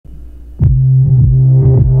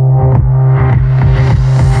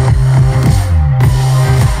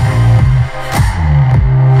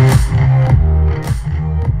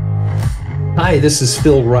this is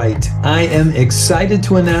Phil Wright. I am excited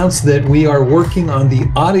to announce that we are working on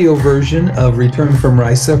the audio version of Return from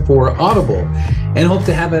Rysa for Audible and hope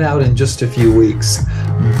to have it out in just a few weeks.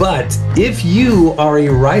 But if you are a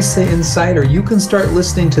Rysa Insider, you can start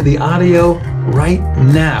listening to the audio right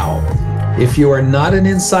now. If you are not an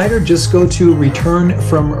insider, just go to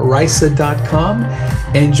returnfromrysa.com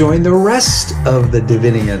and join the rest of the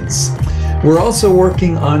Divinians. We're also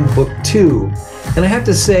working on book 2. And I have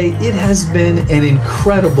to say, it has been an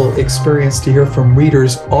incredible experience to hear from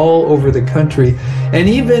readers all over the country, and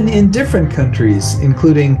even in different countries,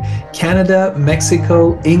 including Canada,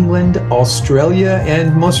 Mexico, England, Australia,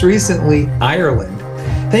 and most recently, Ireland.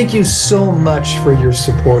 Thank you so much for your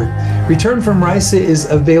support. Return from Rysa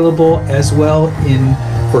is available as well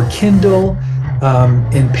for Kindle,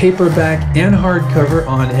 in paperback and hardcover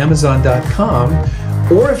on Amazon.com.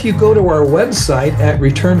 Or if you go to our website at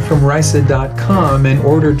returnfromrysa.com and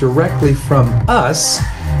order directly from us,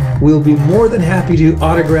 we'll be more than happy to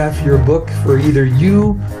autograph your book for either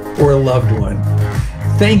you or a loved one.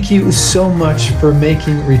 Thank you so much for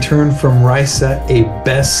making Return from Rysa a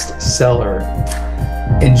bestseller.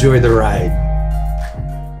 Enjoy the ride.